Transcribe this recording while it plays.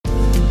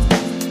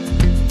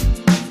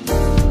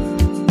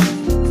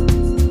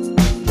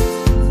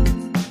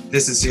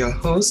This is your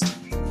host,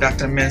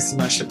 Dr.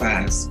 Mensima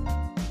Shabazz.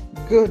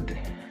 Good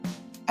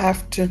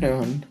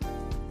afternoon,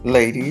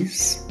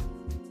 ladies,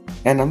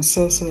 and I'm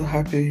so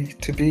happy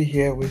to be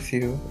here with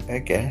you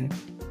again.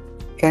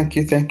 Thank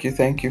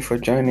you for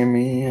joining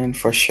me and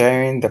for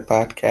sharing the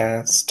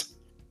podcast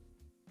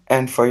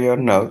and for your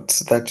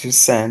notes that you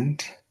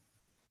send.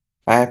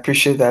 I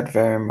appreciate that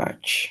very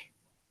much.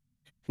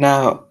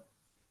 Now,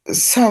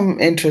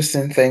 some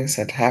interesting things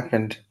had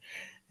happened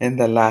in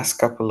the last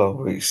couple of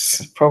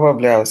weeks,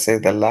 probably I would say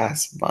the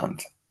last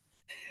month.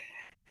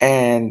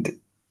 And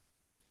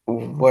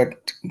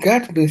what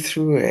got me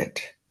through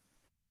it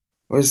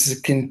was the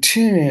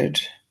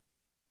continued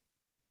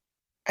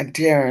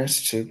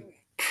adherence to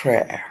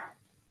prayer,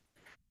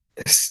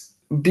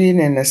 being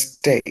in a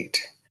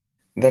state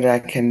that I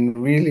can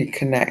really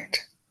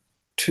connect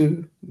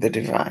to the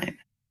divine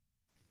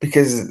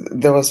because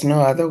there was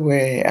no other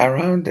way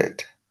around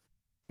it.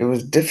 It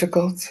was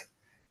difficult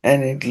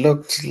and it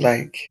looked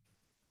like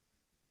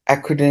I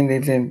couldn't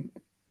even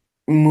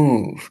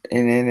move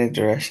in any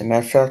direction.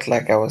 I felt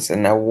like I was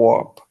in a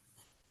warp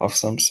of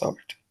some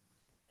sort.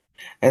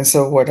 And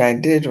so what I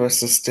did was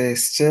to stay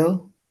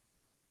still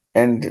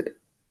and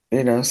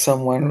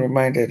someone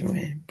reminded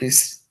me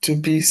to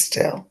be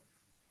still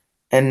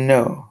and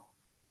know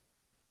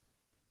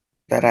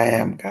that I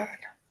am God.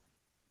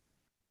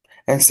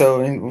 And so,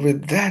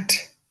 with that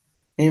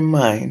in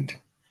mind,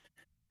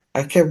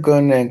 I kept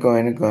going and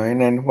going and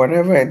going, and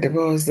whatever it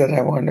was that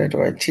I wanted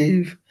to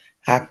achieve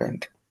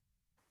happened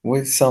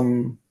with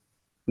some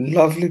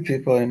lovely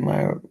people in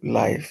my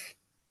life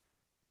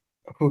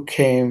who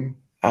came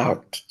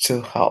out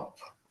to help.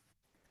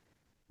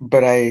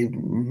 But I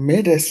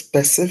made a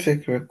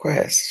specific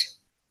request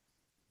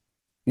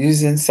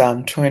using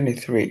Psalm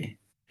 23.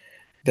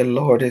 The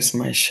Lord is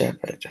my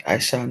shepherd, I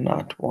shall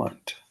not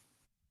want.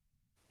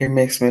 He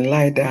makes me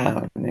lie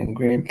down in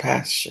green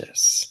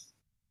pastures.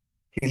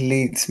 He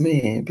leads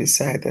me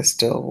beside the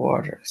still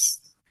waters.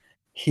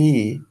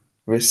 He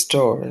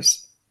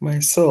restores my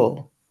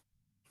soul.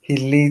 He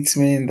leads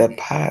me in the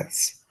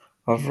paths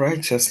of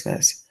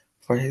righteousness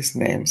for his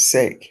name's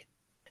sake.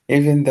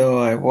 Even though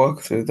I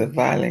walk through the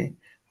valley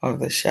of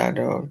the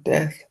shadow of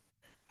death,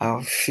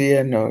 I'll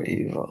fear no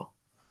evil.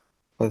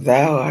 For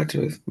thou art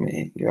with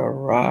me, your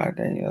rod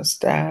and your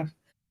staff,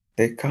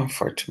 they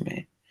comfort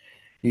me.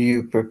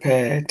 You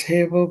prepare a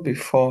table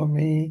before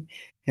me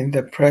in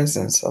the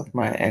presence of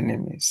my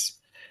enemies.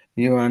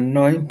 You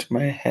anoint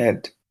my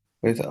head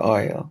with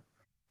oil.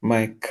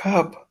 My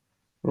cup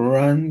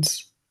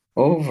runs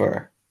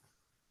over.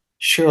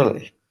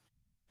 Surely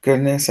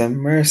goodness and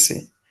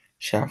mercy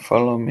shall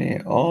follow me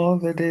all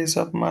the days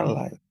of my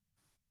life,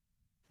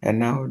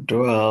 and I will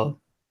dwell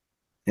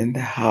in the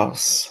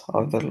house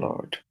of the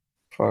Lord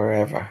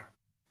forever.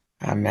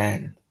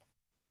 Amen.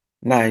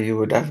 Now you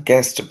would have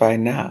guessed by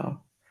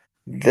now,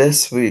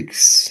 this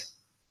week's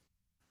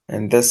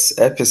and this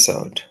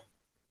episode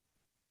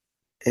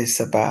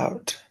is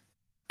about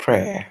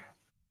prayer.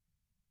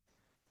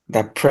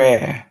 That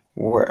prayer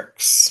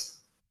works.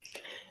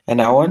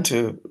 And I want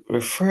to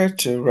refer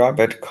to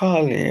Robert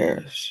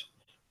Collier's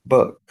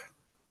book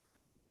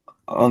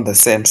on the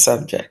same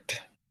subject.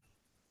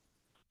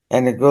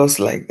 And it goes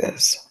like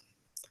this.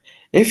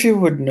 If you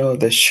would know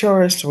the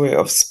surest way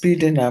of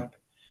speeding up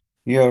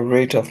your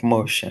rate of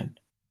motion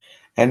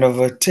and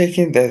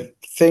overtaking the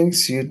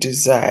things you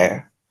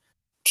desire,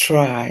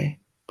 try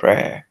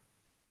prayer.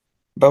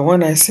 But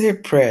when I say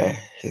prayer,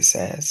 he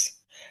says,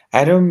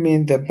 I don't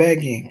mean the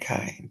begging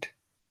kind.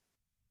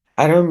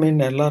 I don't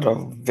mean a lot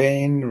of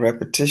vain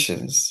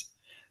repetitions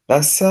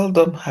that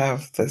seldom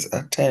have the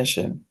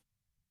attention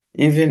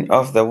even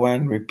of the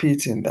one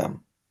repeating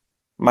them,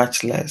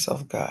 much less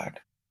of God.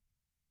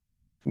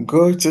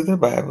 Go to the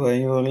Bible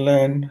and you will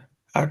learn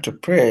how to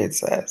pray, it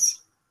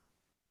says.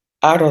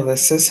 Out of the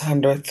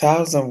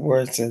 600,000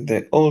 words in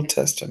the Old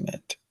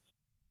Testament,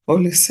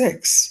 only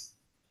 6,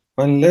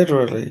 when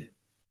literally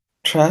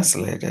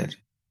translated,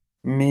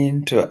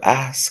 mean to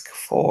ask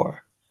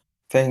for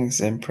things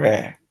in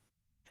prayer.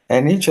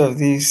 And each of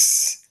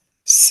these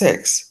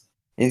 6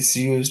 is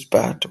used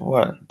but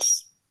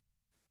once.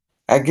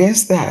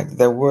 Against that,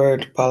 the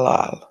word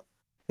palal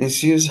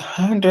is used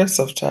hundreds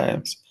of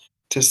times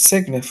to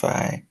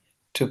signify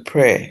to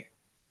pray.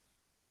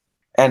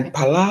 And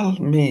palal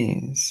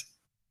means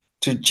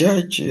to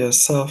judge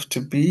yourself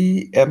to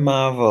be a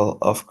marvel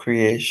of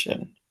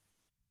creation,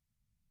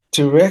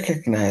 to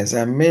recognize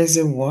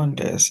amazing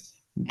wonders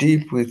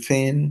deep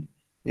within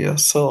your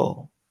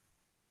soul.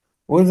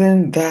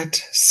 Wouldn't that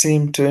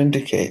seem to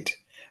indicate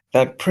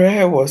that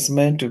prayer was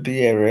meant to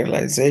be a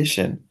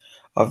realization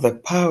of the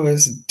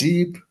powers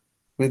deep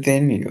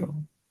within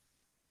you?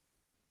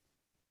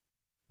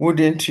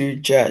 Wouldn't you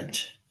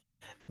judge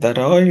that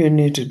all you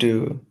need to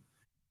do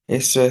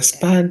is to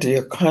expand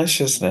your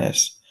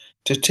consciousness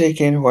to take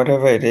in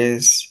whatever it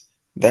is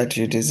that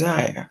you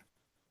desire?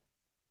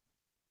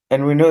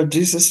 And we know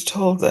Jesus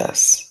told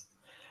us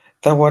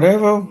that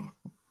whatever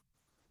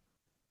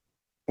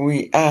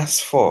we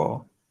ask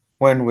for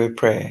when we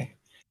pray,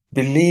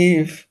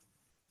 believe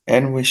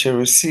and we shall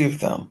receive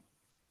them,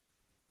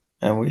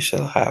 and we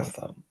shall have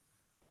them.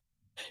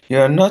 You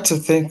are not to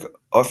think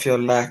of your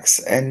lacks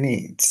and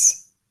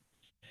needs.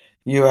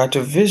 You are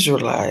to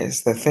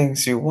visualize the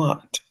things you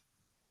want.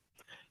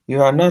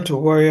 You are not to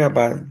worry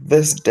about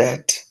this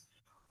debt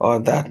or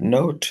that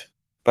note,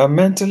 but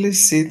mentally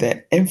see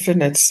the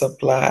infinite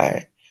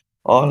supply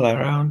all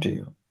around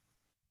you.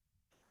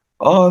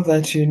 All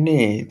that you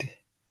need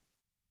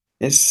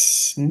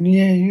is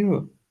near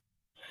you.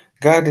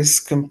 God is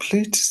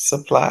complete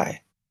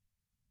supply.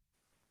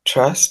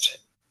 Trust,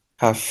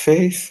 have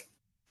faith,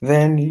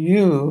 then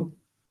you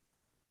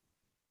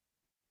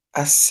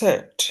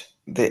accept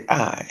the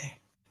I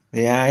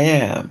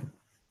am.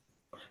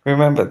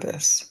 Remember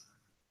this.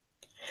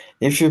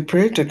 If you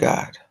pray to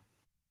God,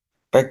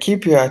 but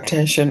keep your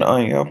attention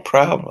on your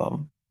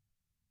problem,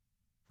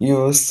 you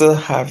will still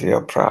have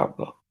your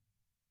problem.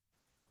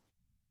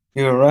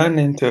 You run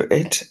into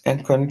it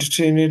and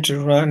continue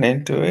to run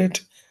into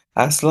it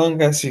as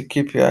long as you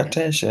keep your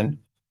attention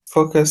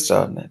focused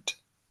on it.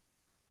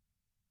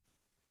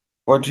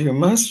 What you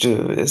must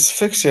do is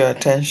fix your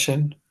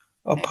attention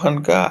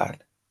upon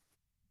God,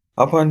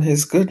 upon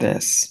His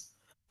goodness,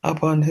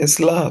 upon His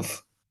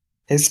love,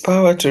 His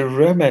power to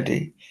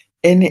remedy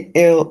any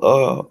ill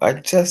or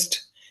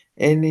adjust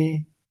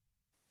any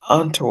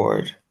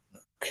untoward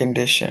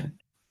condition.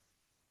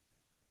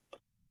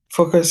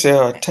 Focus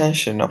your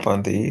attention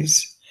upon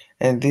these,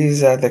 and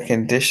these are the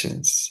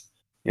conditions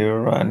you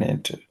run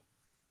into.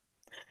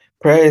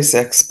 Prayer is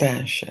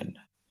expansion,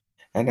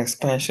 an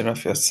expansion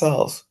of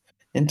yourself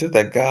into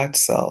the God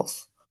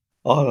self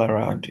all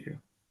around you.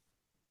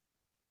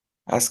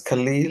 As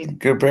Khalil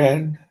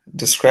Gibran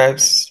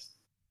describes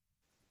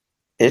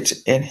it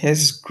in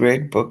his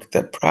great book,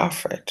 The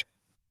Prophet,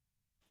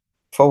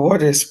 for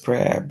what is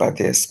prayer but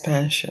the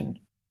expansion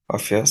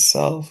of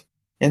yourself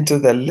into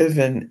the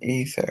living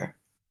ether?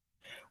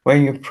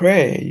 When you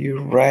pray, you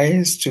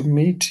rise to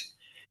meet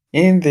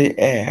in the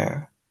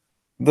air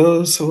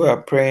those who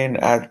are praying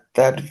at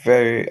that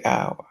very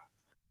hour,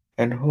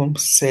 and whom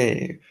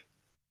save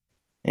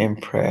in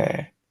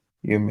prayer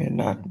you may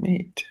not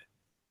meet.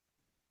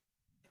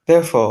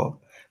 Therefore,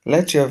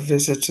 let your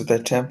visit to the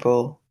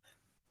temple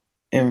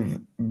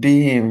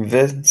be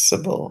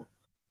invincible.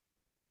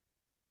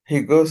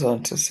 He goes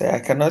on to say, I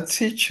cannot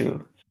teach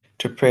you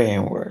to pray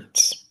in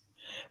words,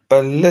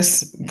 but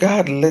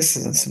God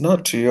listens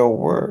not to your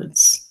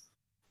words,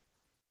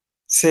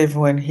 save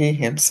when He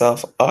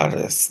Himself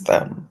utters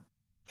them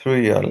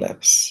through your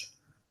lips.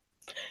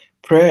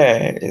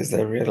 Prayer is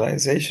the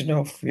realization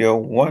of your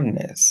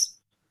oneness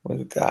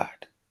with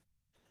God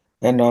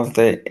and of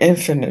the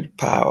infinite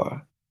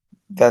power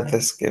that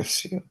this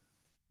gives you.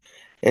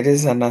 It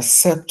is an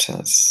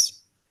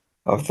acceptance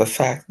of the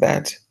fact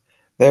that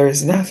there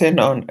is nothing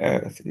on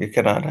earth you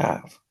cannot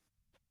have.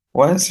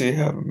 Once you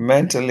have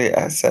mentally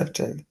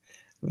accepted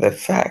the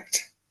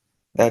fact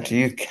that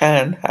you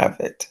can have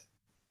it,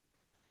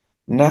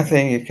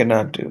 nothing you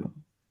cannot do.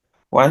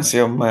 Once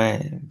your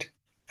mind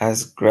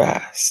has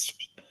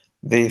grasped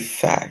the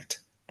fact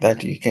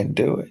that you can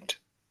do it.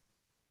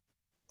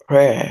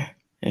 Prayer,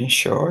 in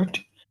short,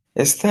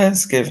 is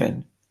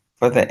thanksgiving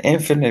for the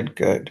infinite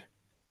good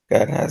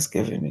God has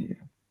given you.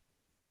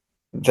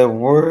 The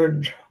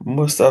word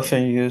most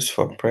often used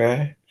for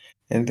prayer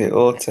in the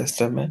Old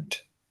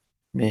Testament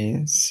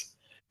means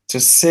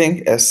to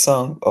sing a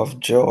song of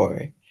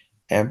joy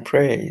and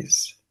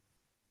praise.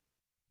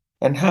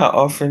 And how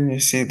often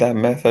you see that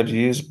method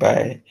used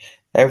by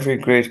every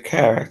great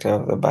character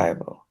of the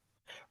Bible.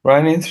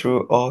 Running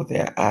through all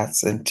their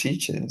acts and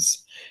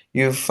teachings,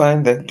 you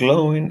find the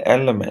glowing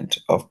element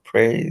of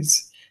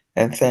praise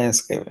and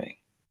thanksgiving.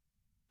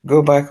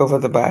 Go back over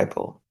the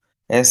Bible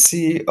and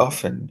see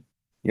often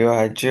you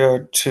are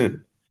adjured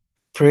to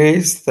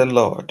praise the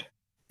Lord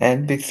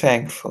and be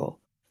thankful,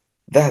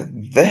 that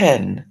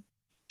then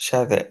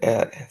shall the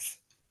earth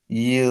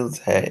yield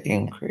her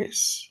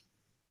increase.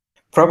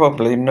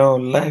 Probably no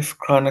life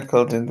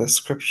chronicled in the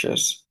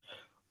scriptures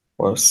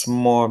was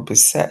more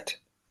beset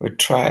with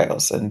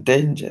trials and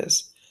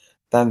dangers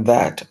than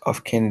that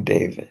of King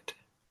David.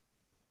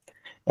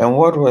 And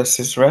what was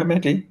his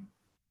remedy?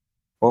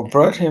 What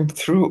brought him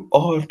through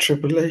all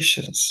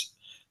tribulations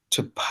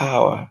to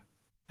power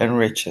and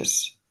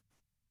riches?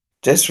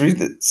 Just read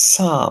the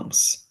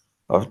Psalms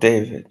of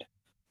David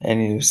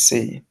and you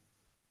see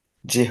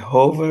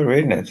Jehovah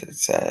reigneth, it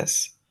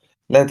says,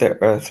 let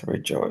the earth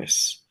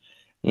rejoice.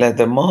 Let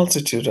the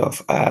multitude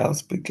of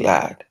isles be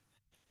glad.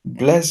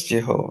 Bless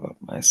Jehovah,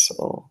 my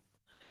soul,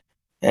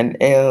 and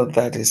all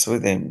that is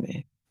within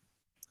me.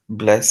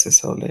 Bless his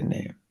holy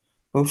name,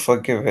 who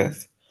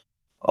forgiveth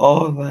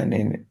all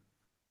thine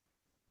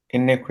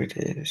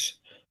iniquities,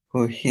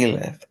 who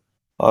healeth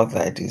all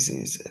thy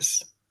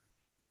diseases.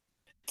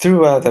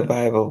 Throughout the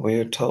Bible, we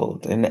are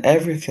told in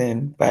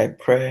everything by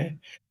prayer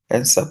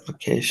and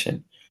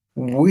supplication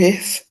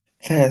with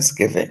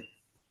thanksgiving,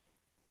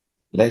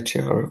 let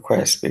your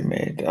requests be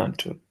made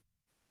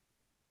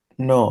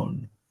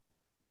known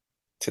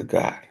to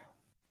God.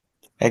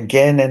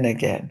 Again and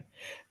again,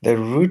 the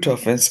root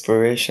of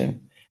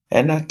inspiration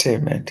and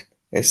attainment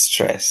is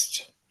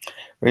stressed.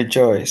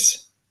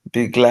 Rejoice,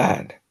 be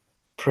glad,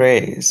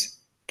 praise,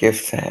 give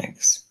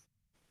thanks.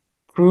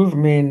 Prove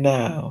me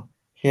now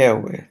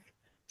herewith,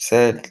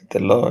 said the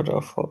Lord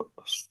of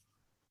hosts,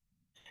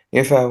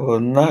 if I will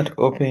not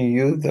open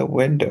you the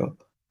window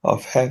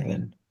of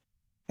heaven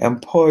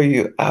and pour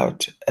you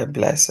out a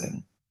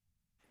blessing,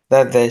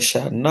 that there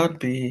shall not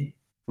be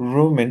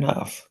room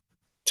enough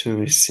to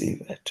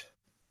receive it.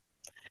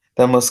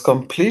 The most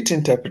complete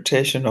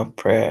interpretation of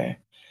prayer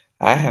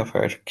I have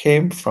heard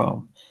came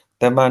from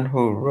the man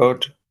who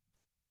wrote,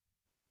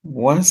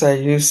 once I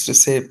used to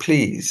say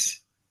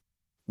please,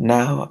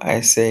 now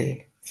I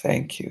say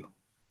thank you.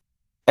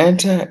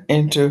 Enter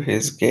into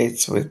his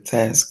gates with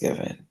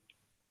thanksgiving.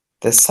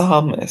 The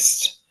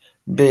psalmist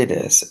bade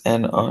us,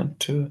 and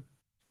unto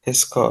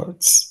his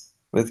courts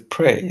with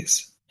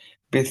praise.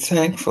 Be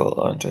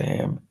thankful unto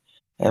him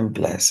and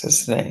bless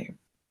his name.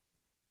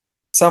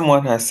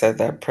 Someone has said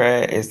that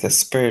prayer is the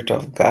Spirit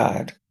of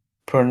God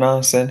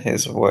pronouncing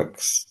his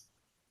works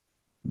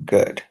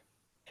good.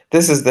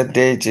 This is the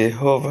day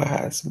Jehovah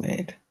has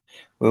made.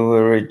 We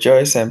will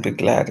rejoice and be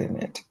glad in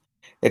it.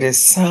 It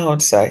is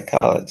sound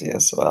psychology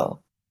as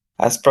well,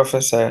 as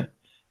Professor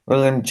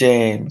William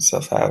James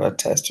of Harvard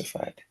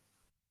testified.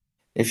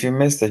 If you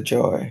miss the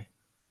joy,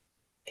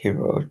 he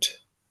wrote,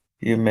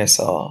 you miss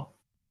all.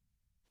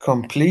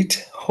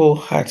 Complete,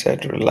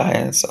 wholehearted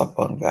reliance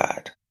upon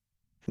God.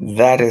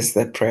 That is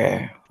the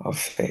prayer of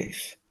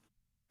faith,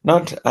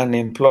 not an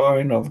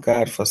imploring of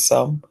God for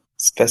some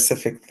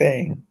specific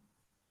thing,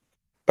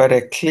 but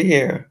a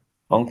clear,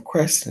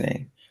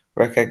 unquestioning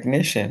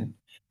recognition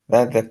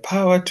that the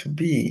power to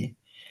be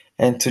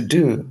and to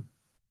do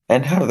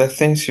and have the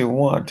things you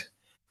want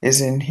is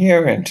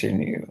inherent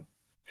in you,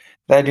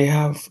 that you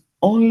have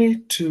only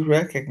to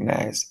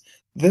recognize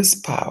this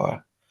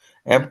power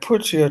and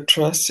put your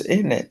trust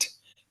in it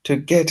to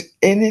get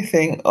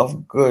anything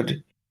of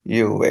good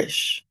you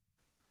wish.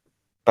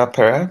 But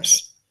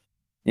perhaps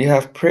you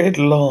have prayed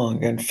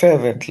long and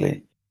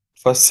fervently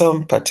for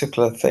some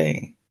particular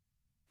thing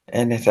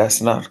and it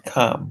has not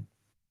come.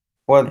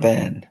 What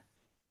then?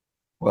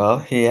 Well,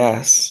 he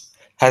asks,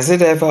 has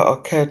it ever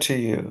occurred to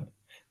you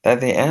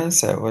that the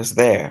answer was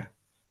there,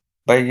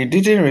 but you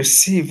didn't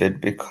receive it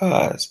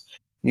because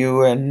you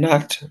were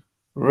not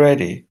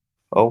ready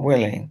or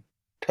willing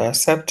to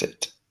accept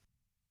it?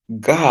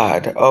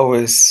 God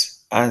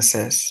always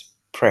answers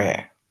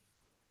prayer.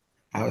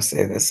 I'll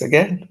say this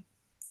again.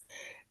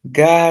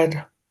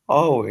 God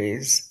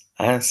always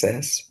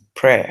answers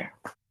prayer.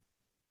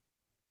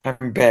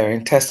 I'm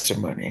bearing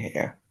testimony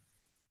here.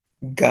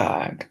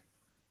 God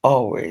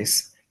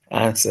always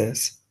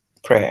answers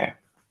prayer.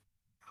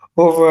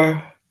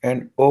 Over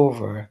and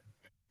over,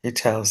 he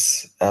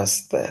tells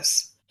us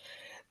this.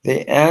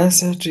 The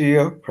answer to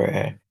your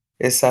prayer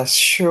is as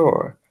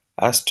sure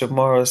as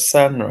tomorrow's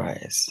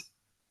sunrise.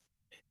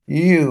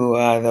 You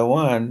are the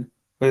one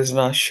who is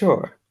not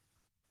sure.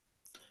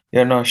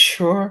 You're not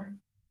sure,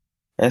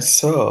 and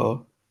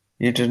so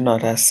you do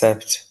not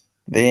accept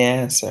the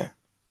answer.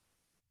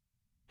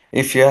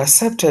 If you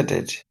accepted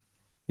it,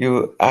 you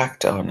would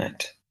act on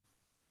it,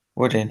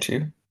 wouldn't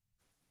you?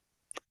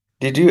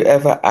 Did you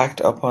ever act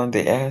upon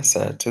the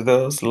answer to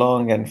those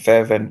long and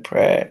fervent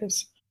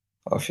prayers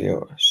of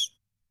yours?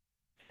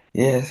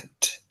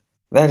 Yet,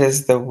 that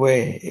is the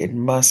way it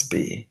must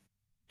be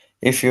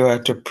if you are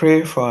to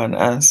pray for an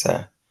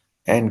answer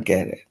and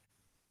get it.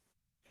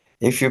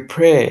 If you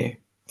pray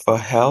for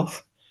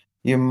health,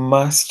 you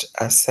must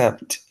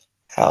accept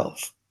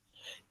health.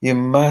 You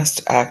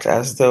must act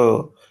as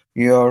though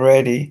you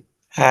already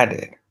had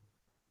it.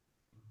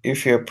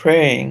 If you're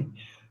praying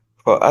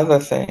for other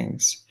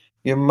things,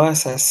 you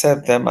must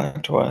accept them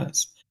at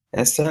once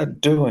and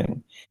start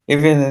doing,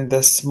 even in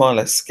the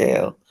smallest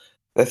scale,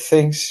 the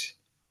things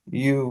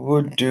you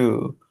would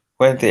do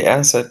when the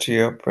answer to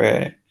your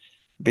prayer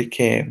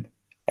became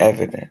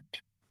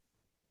evident.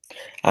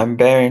 I'm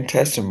bearing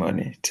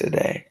testimony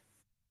today.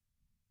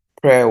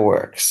 Prayer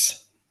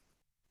works.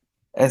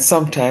 And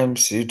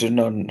sometimes you do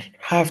not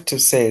have to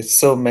say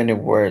so many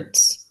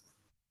words,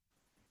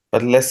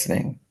 but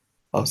listening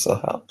also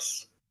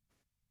helps.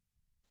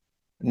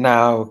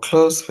 Now I'll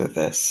close with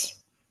this.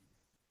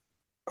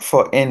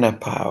 For inner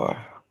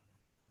power.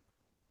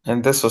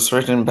 And this was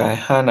written by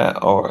Hannah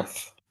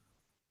Orth.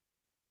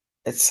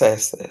 It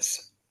says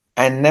this: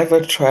 I never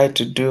try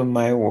to do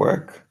my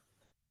work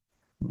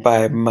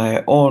by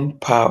my own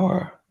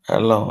power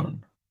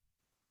alone.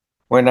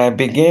 When I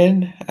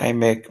begin, I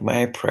make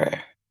my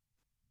prayer.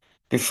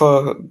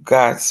 Before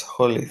God's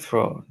holy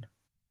throne,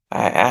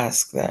 I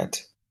ask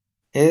that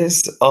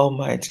His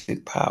almighty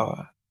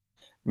power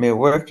may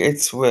work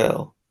its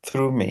will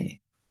through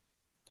me.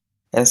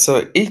 And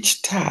so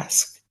each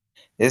task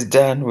is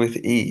done with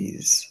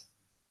ease.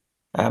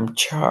 I'm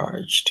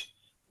charged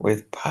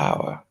with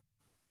power,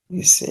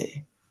 you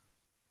see.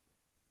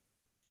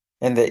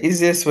 And the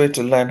easiest way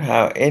to learn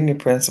how any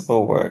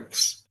principle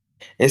works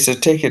is to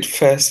take it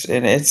first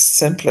in its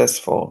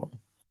simplest form.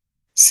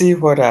 See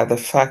what are the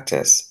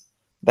factors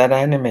that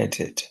animate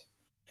it.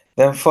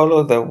 then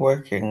follow the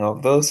working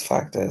of those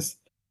factors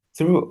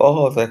through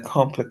all the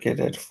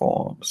complicated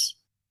forms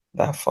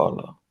that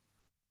follow.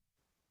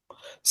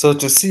 So,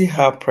 to see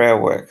how prayer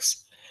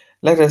works,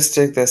 let us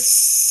take the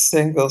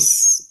single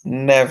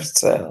nerve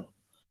cell,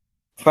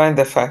 find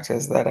the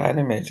factors that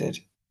animate it,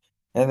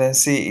 and then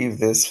see if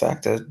these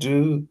factors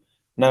do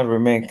not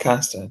remain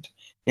constant,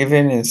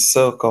 even in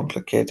so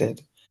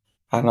complicated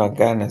an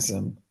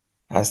organism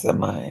as the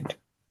mind.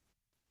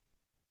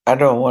 I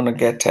don't want to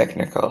get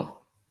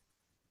technical,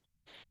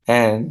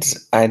 and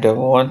I don't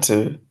want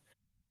to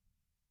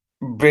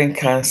bring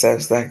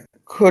concepts that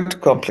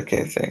could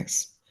complicate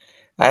things.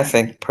 I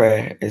think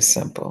prayer is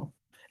simple,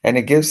 and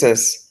it gives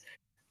us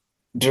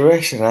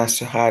direction as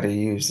to how to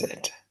use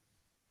it.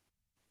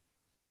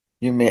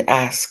 You may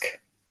ask,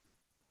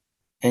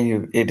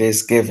 and it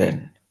is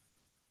given.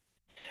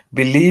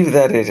 Believe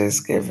that it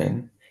is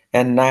given,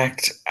 and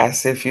act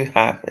as if you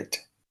have it,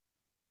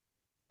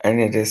 and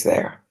it is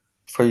there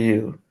for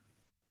you.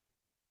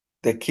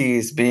 The key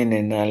is being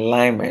in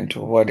alignment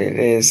with what it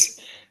is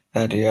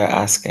that you're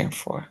asking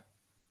for.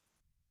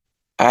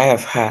 I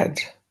have had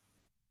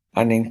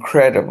an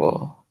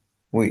incredible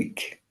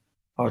week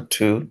or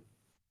two,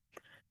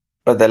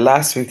 but the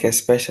last week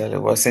especially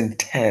was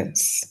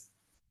intense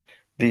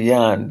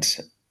beyond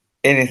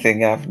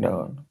anything I've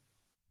known.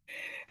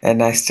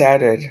 And I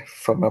started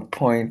from a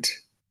point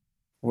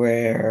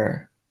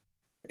where,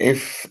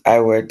 if I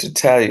were to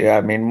tell you,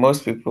 I mean,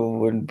 most people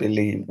wouldn't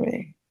believe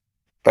me,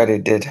 but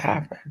it did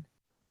happen.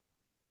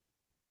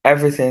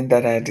 Everything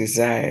that I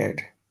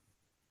desired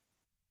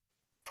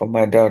for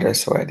my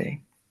daughter's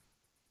wedding.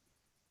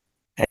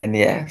 And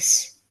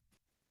yes,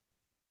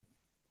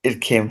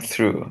 it came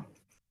through.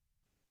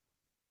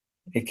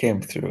 It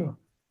came through.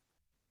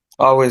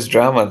 Always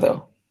drama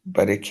though,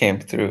 but it came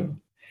through.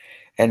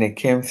 And it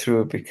came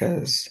through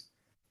because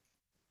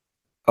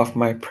of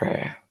my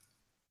prayer.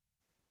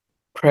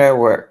 Prayer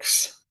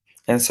works.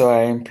 And so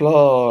I implore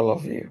all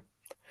of you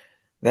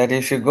that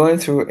if you're going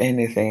through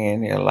anything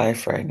in your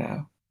life right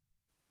now,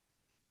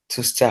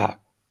 to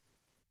stop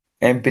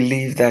and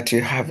believe that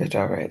you have it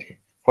already.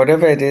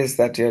 Whatever it is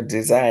that your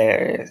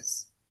desire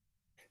is,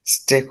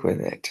 stick with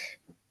it.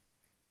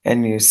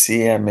 And you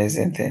see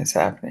amazing things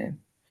happening.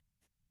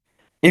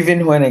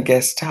 Even when it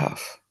gets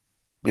tough,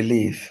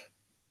 believe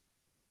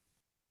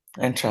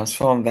and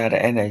transform that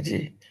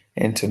energy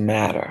into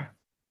matter.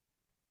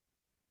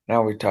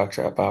 Now we talked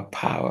about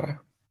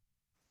power.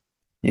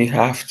 You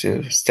have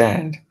to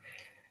stand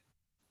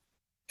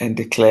and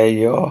declare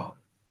your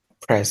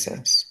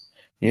presence,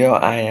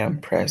 your I am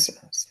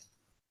presence.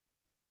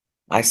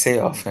 I say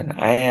often,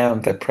 I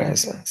am the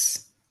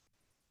presence.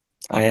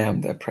 I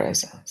am the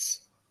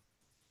presence.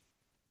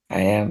 I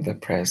am the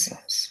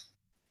presence.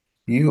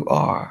 You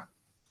are.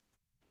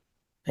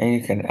 And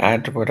you can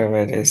add whatever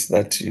it is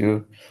that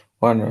you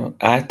want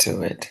to add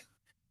to it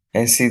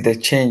and see the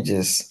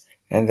changes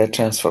and the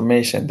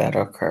transformation that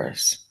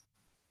occurs.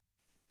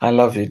 I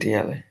love you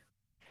dearly.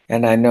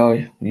 And I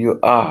know you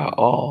are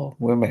all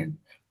women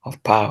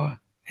of power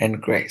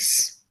and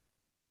grace.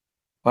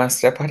 One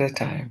step at a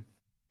time.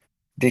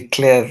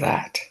 Declare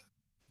that.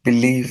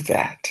 Believe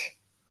that.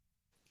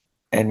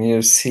 And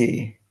you'll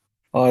see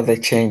all the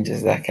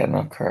changes that can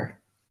occur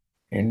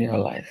in your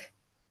life.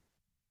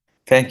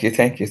 Thank you,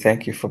 thank you,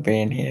 thank you for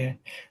being here.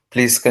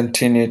 Please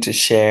continue to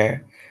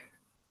share,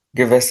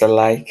 give us a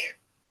like,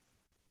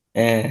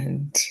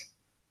 and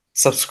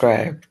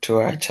subscribe to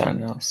our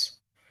channels.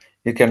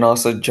 You can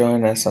also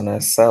join us on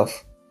our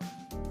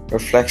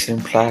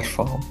self-reflection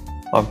platform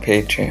on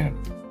Patreon.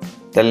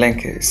 The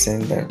link is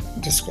in the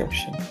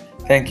description.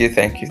 Thank you,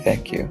 thank you,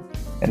 thank you.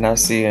 And I'll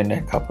see you in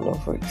a couple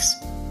of weeks.